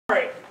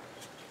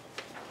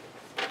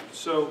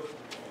So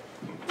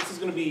this is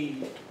going to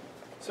be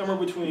somewhere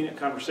between a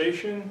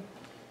conversation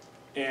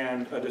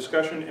and a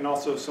discussion and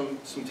also some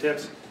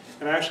tips.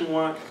 And I actually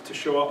want to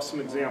show up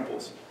some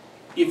examples.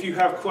 If you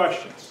have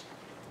questions,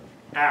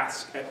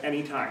 ask at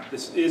any time.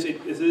 This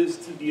is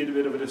to be a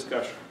bit of a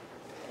discussion.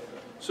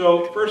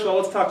 So first of all,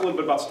 let's talk a little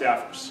bit about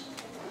staffers.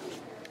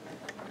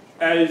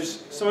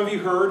 As some of you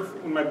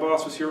heard when my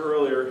boss was here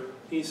earlier,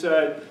 he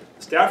said,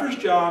 staffer's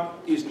job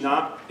is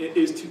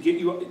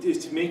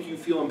to make you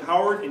feel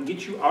empowered and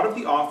get you out of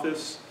the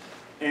office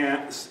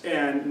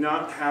and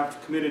not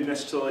have committed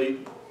necessarily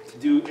to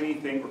do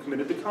anything or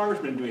committed the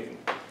congressman to do anything.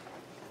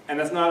 And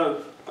that's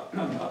not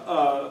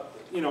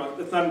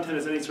that's not intended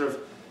as any sort of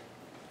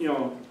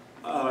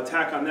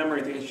attack on them or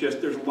anything. It's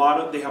just they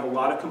have a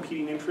lot of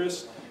competing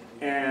interests,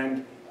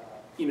 and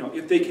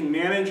if they can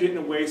manage it in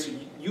a way so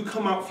you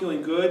come out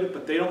feeling good,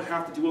 but they don't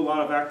have to do a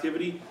lot of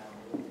activity,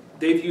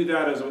 they view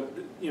that as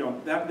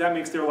that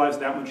makes their lives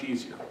that much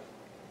easier.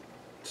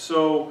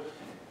 So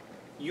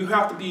you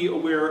have to be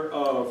aware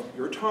of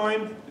your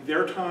time,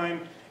 their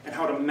time, and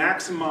how to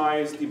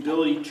maximize the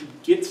ability to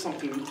get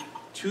something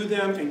to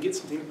them and get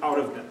something out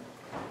of them.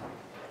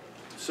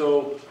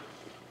 So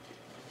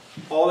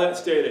all that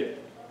stated,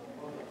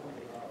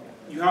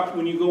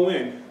 when you go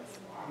in,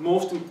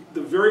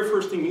 the very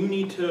first thing you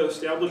need to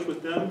establish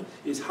with them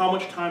is how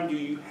much time do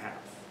you have.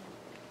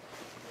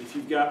 If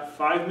you've got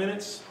 5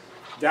 minutes,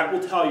 that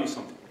will tell you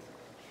something.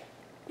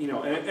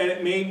 And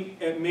it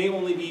may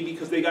only be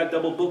because they got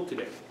double booked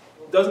today.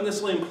 It doesn't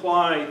necessarily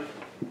imply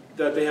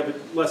that they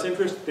have less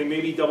interest. They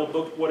may be double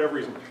booked for whatever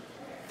reason.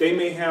 They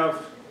may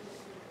have.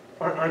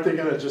 Aren't they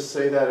going to just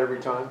say that every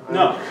time?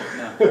 No.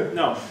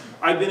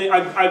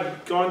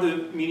 I've gone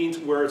to meetings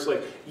where it's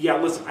like, yeah,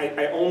 listen, I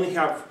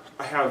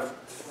have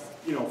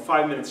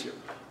 5 minutes here.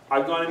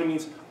 I've gone into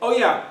meetings, oh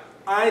yeah,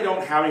 I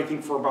don't have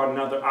anything for about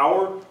another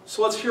hour,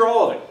 so let's hear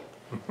all of it.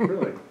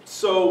 Really?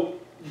 So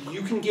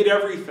you can get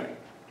everything.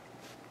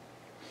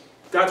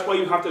 That's why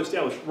you have to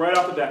establish right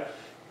off the bat.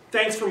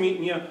 Thanks for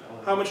meeting you.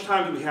 How much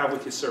time do we have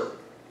with you, sir?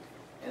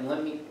 And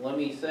let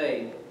me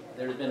say,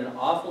 there's been an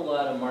awful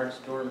lot of March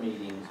store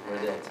meetings where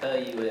they'll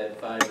tell you they have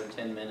 5 or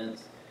 10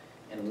 minutes,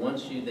 and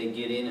once they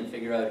get in and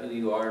figure out who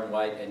you are and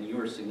why, and you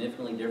are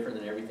significantly different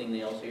than everything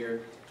else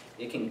here,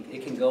 it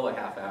can go a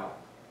half hour.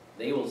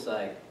 They will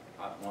say,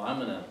 well, I'm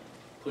going to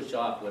push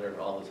off whatever,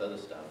 all this other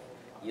stuff.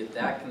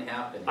 That can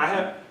happen. I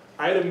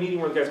had a meeting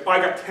where the guys, I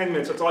got 10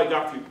 minutes, that's all I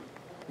got for you.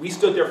 We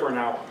stood there for an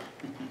hour.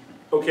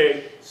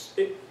 Okay,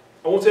 I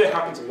won't say it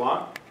happens a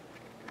lot,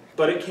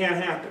 but it can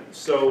happen.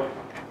 So,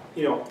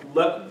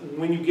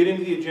 when you get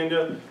into the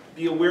agenda,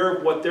 be aware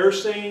of what they're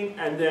saying,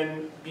 and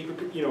then be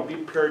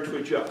prepared to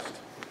adjust.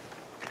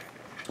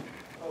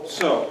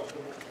 So,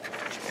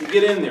 you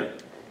get in there,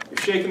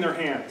 you're shaking their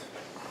hand.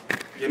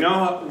 You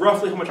know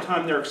roughly how much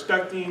time they're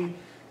expecting,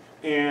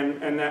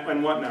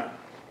 and whatnot.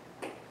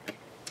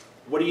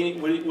 What do you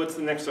need? What's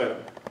the next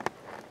item?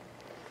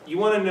 You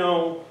want to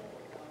know.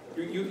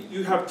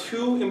 You have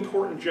two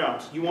important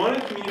jobs. You want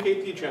to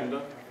communicate the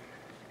agenda.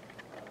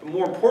 But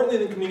more importantly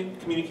than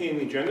communicating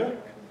the agenda,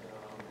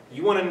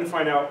 you want to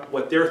find out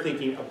what they're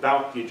thinking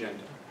about the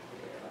agenda.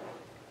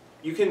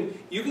 You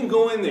can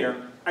go in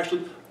there.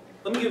 Actually,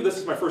 let me give this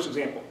as my first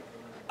example.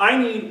 I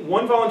need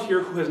one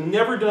volunteer who has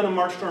never done a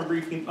March storm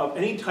briefing of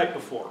any type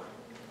before.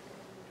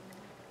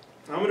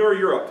 Amador,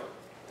 you're up.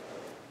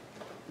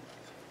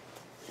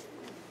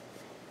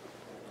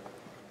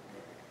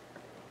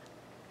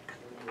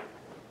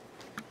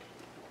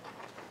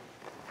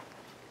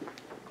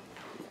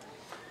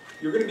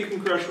 You're going to be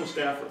congressional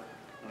staffer.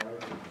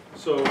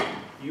 So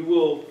you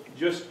will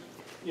just,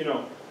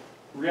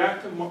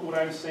 react to what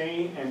I'm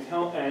saying and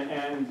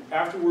and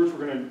afterwards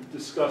we're going to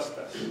discuss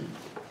this.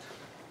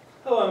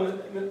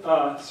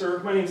 Hello, sir.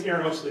 My name is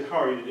Aaron Oesterle. How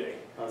are you today?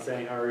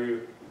 Saying, how are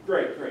you?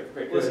 Great.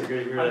 Listen,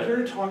 good. I'm here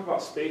to talk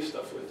about space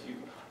stuff with you.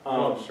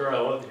 Sure, I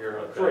love to hear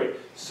about that. Great.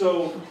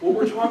 So what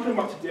we're talking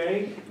about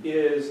today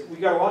is we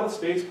got a lot of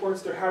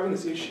spaceports. They're having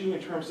this issue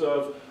in terms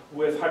of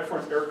with high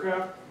performance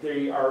aircraft.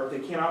 They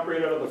can't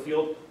operate out of the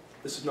field.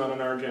 This is not on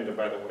our agenda,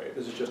 by the way.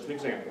 This is just an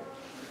example.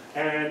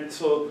 And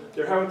so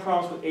they're having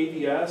problems with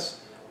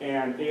ADS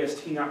and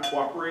AST not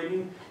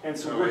cooperating, and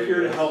so we're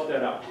here to help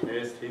that out.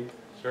 AST,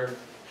 sure.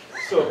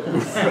 So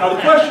now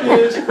the question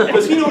is,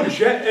 does he know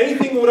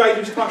anything what I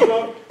just talked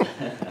about?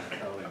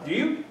 Do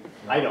you?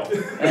 I don't.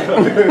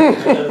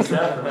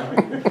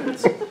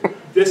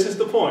 This is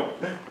the point.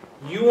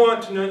 You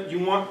want to know.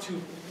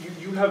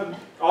 You have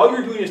all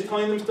you're doing is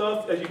telling them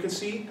stuff. As you can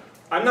see,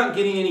 I'm not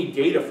getting any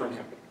data from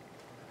him.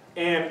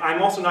 And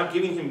I'm also not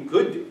giving him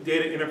good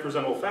data in a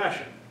presentable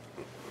fashion.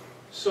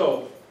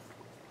 So,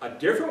 a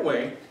different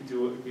way to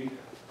do it would be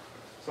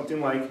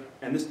something like,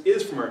 and this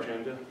is from our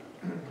agenda,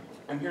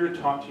 I'm here to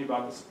talk to you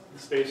about the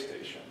space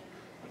station.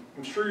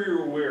 I'm sure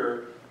you're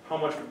aware how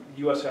much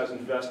the U.S. has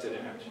invested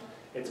in it.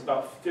 It's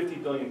about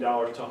 $50 billion to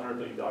 $100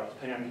 billion,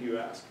 depending on who you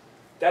ask.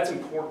 That's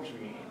important to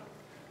me.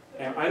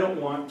 And I don't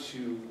want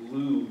to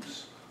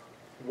lose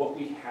what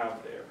we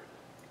have there.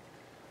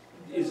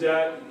 Is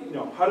that,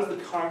 how does the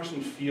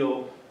congressman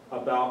feel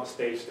about the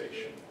space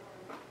station.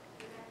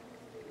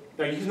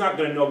 Now, he's not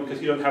going to know because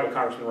he doesn't have a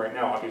congressman right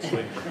now,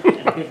 obviously.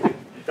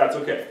 That's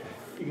okay.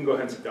 You can go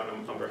ahead and sit down.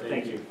 I'm very,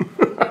 thank you.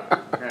 Good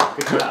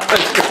job.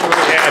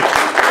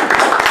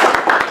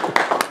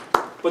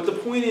 But the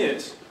point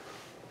is,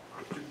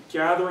 you're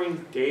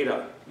gathering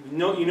data.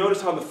 You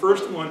notice how the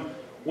first one,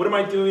 what am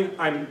I doing?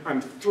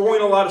 I'm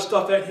throwing a lot of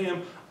stuff at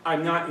him.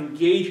 I'm not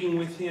engaging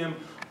with him.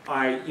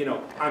 I'm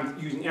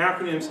using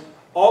acronyms,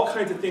 all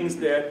kinds of things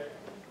that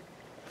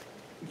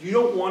you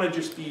don't want to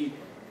just be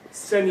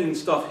sending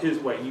stuff his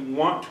way. You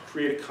want to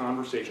create a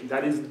conversation.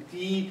 That is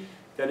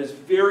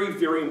very,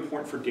 very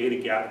important for data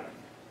gathering.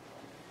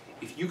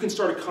 If you can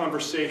start a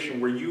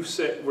conversation where you're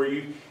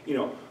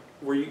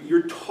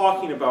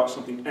talking about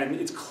something and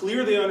it's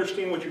clear they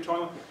understand what you're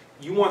talking about,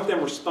 you want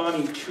them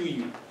responding to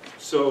you.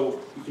 So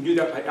you can do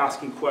that by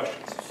asking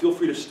questions. Feel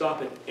free to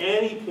stop at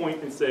any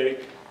point and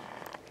say,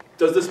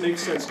 does this make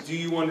sense? Do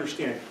you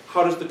understand?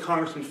 How does the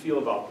congressman feel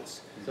about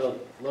this? So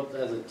look,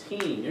 as a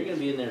team, you're going to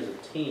be in there as a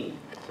team.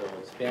 So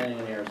expanding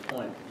on Aaron's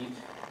point,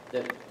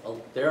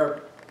 there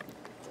are,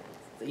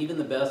 even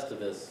the best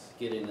of us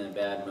get in a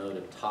bad mode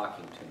of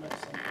talking too much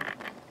sometimes.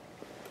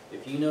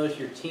 If you notice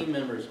your team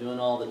members doing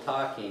all the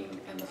talking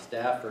and the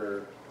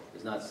staffer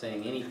is not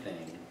saying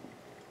anything,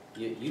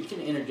 you can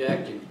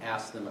interject and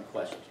ask them a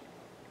question.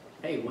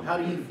 Hey, well, how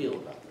do you feel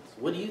about this?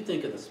 What do you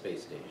think of the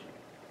space station?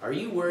 Are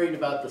you worried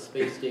about the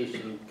space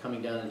station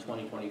coming down in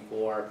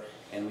 2024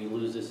 and we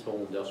lose this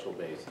whole industrial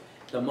base?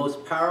 The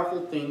most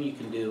powerful thing you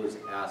can do is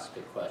ask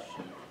a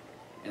question.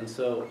 And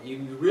so you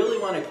really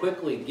want to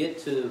quickly get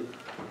to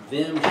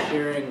them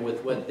sharing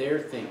with what they're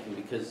thinking,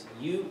 because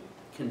you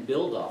can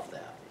build off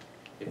that.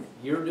 If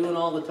you're doing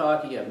all the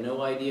talking, you have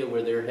no idea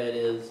where their head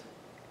is,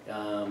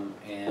 and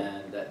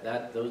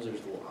those are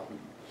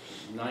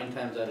 9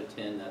 times out of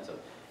 10, that's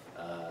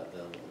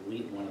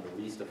one of the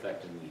least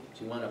effective meetings.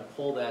 You want to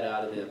pull that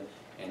out of them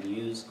and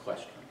use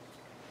questions.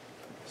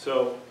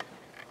 So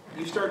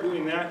you start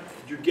doing that,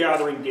 you're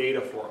gathering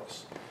data for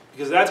us.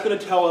 Because that's going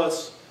to tell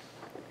us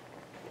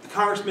the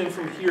congressman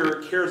from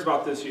here cares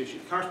about this issue.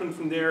 The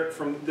congressman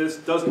from this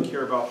doesn't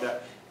care about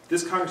that.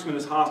 This congressman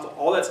is hostile.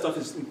 All that stuff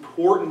is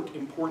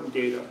important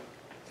data.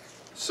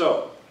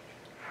 So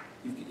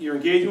you're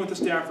engaging with the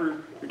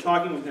staffer, you're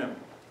talking with him.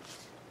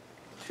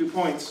 2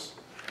 points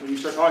when you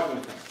start talking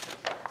with him.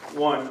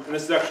 1, and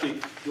this is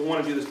actually, you'll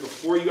want to do this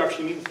before you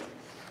actually meet with him.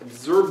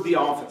 Observe the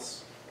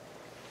office.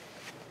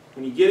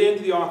 When you get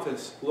into the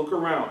office, look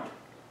around.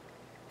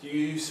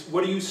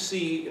 What do you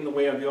see in the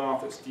way of the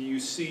office? Do you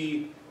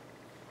see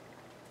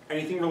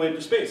anything related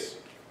to space?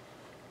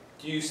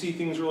 Do you see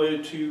things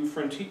related to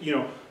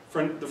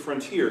the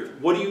frontier?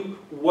 What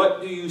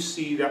do you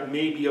see that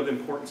may be of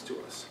importance to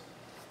us?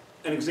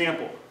 An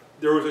example: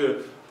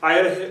 I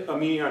had a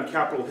meeting on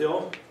Capitol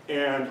Hill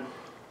and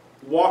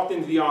walked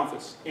into the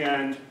office,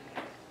 and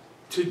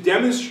to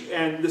demonstrate,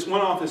 and this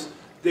one office,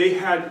 they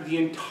had the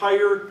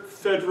entire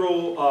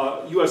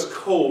federal U.S.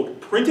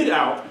 code printed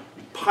out,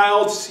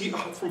 piled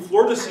from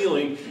floor to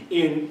ceiling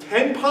in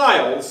 10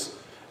 piles,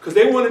 because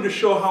they wanted to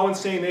show how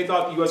insane they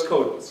thought the U.S.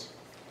 code was.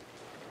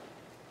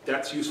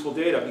 That's useful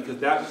data, because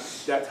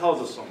that tells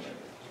us something.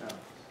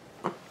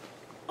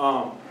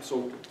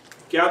 So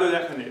gather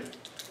that kind of data.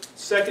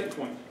 Second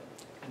point,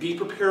 be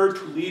prepared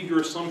to leave your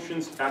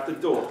assumptions at the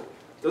door.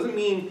 Doesn't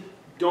mean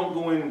don't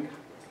go in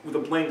with a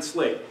blank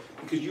slate,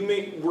 because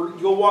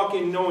you'll walk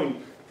in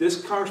knowing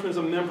this congressman is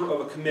a member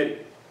of a committee.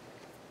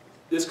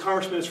 This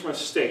congressman is from a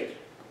state,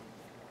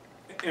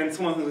 and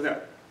some other things like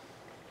that.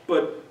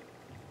 But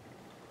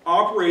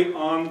operate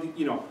on,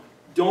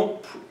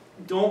 don't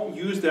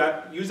use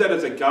that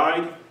as a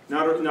guide,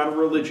 not a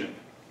religion.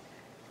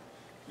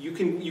 You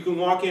can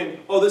walk in,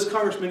 oh, this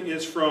congressman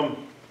is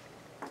from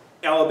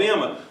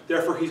Alabama,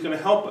 therefore he's going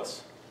to help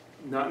us.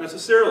 Not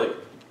necessarily,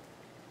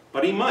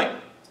 but he might.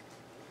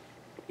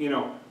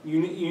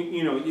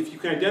 If you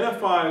can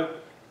identify,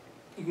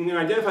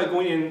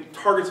 going in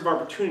targets of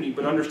opportunity,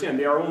 but understand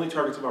they are only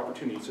targets of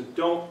opportunity. So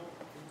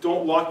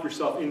don't lock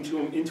yourself into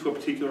a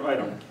particular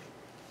item.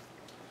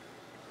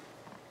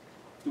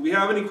 Do we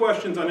have any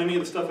questions on any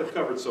of the stuff I've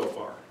covered so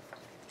far?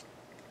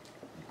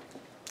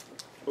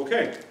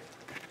 Okay.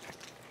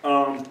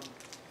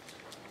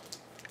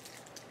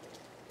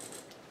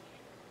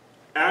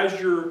 As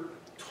you're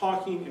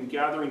talking and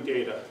gathering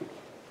data,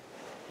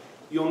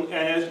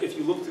 if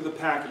you look through the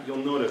packet, you'll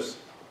notice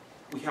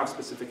we have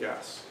specific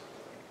asks.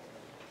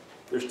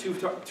 There's two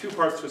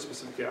parts to a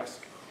specific ask.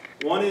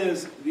 One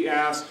is the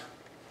ask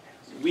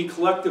we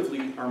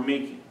collectively are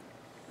making.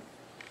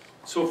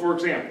 So, for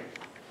example,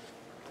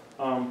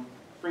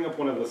 bring up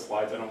one of the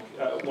slides.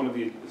 One of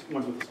the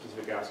ones with the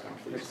specific ask on,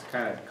 please. It's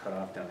kind of cut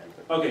off down there.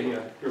 But okay,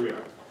 yeah, here we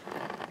are.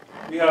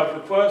 We have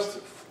request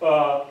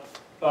to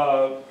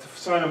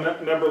sign a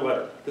member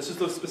letter. This is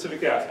the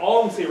specific ask.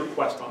 All of them say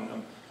request on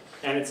them,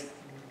 and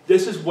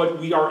this is what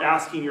we are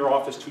asking your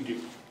office to do.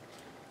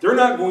 They're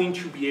not going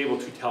to be able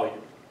to tell you.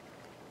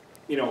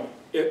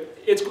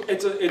 It's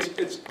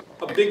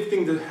a big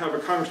thing to have a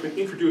congressman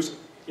introduce,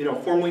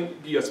 formally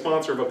be a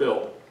sponsor of a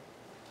bill.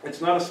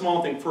 It's not a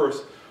small thing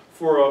first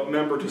for a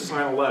member to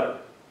sign a letter.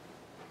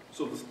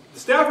 So the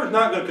staffer is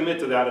not going to commit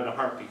to that in a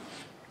heartbeat.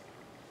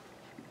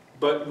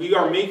 But we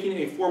are making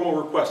a formal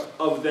request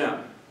of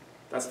them.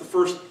 That's the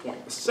first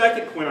point. The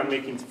second point on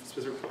making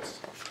specific requests.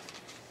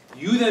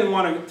 You then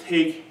want to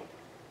take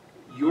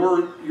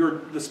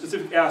the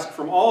specific ask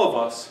from all of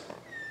us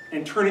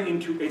and turn it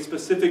into a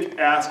specific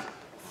ask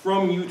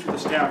from you to the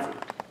staffer.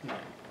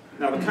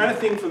 Now the kind of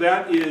thing for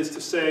that is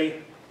to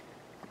say,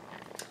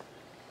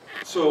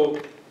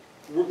 so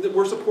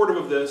we're supportive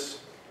of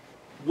this.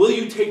 Will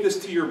you take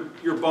this to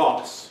your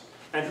boss?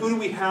 And who do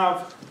we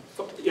have,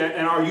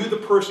 and are you the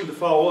person to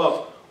follow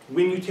up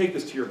when you take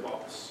this to your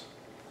boss?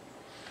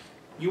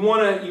 You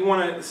want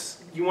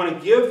to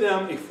give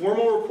them a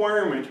formal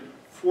requirement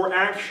for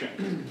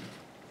action.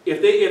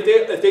 If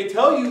they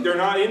tell you they're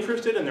not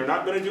interested and they're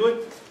not going to do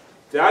it,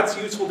 that's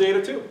useful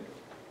data too.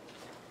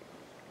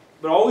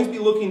 But always be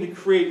looking to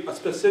create a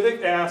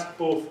specific ask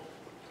both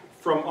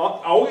from,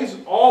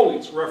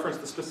 always reference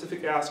the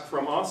specific ask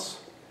from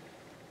us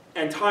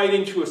and tie it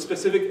into a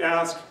specific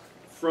ask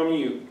from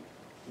you.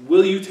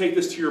 Will you take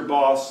this to your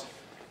boss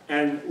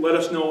and let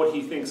us know what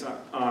he thinks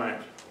on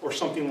it, or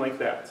something like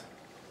that.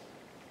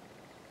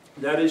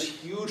 That is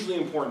hugely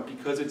important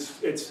because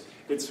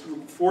it's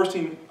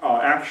forcing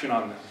action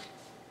on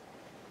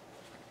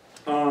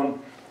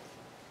them.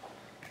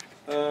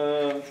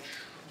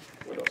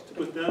 What else?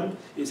 With them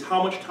is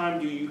how much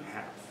time do you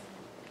have?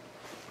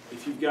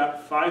 If you've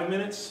got 5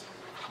 minutes,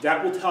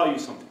 that will tell you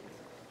something.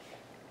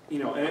 You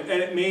know, and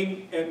it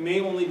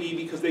may only be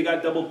because they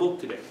got double booked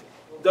today.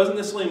 It doesn't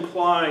necessarily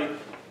imply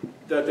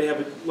that they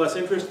have less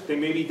interest. They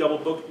may be double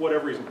booked for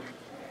whatever reason.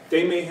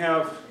 They may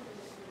have.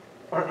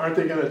 Aren't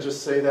they going to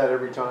just say that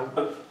every time?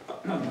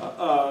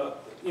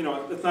 You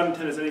know, it's not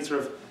intended as any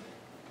sort of,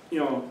 you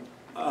know,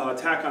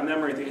 attack on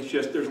them or anything. It's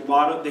just they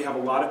have a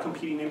lot of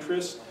competing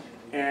interests,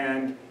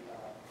 and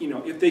you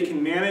know, if they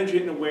can manage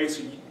it in a way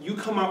so you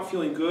come out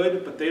feeling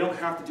good, but they don't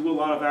have to do a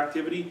lot of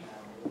activity,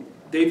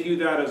 they view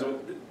that as a,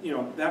 you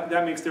know,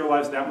 that makes their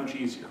lives that much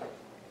easier.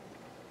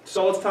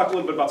 So let's talk a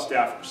little bit about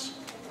staffers.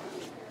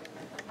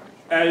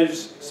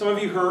 As some of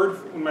you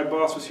heard when my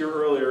boss was here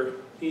earlier,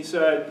 he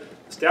said,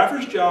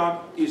 staffer's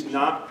job is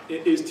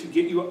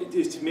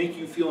to make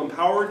you feel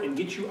empowered and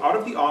get you out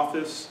of the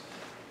office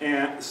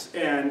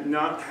and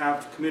not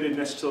have committed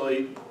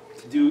necessarily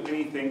to do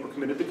anything or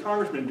committed the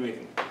congressman to do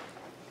anything.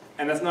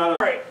 And that's not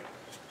right.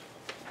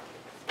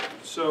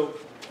 So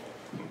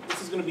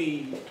this is going to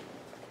be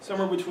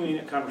somewhere between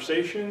a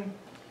conversation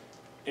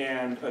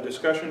and a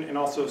discussion and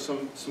also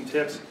some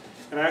tips.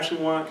 And I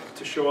actually want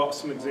to show up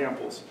some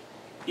examples.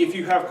 If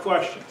you have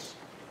questions,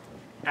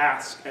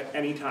 ask at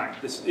any time.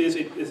 This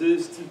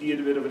is to be a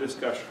bit of a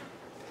discussion.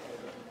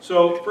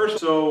 So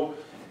first,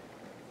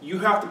 you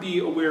have to be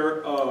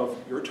aware of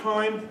your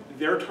time,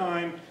 their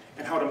time,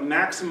 and how to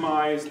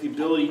maximize the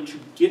ability to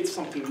get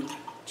something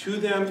to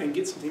them and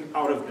get something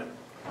out of them.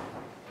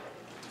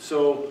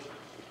 So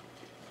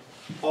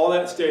all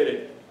that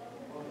stated,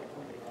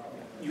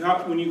 you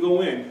have, when you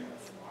go in,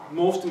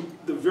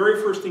 the very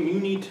first thing you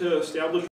need to establish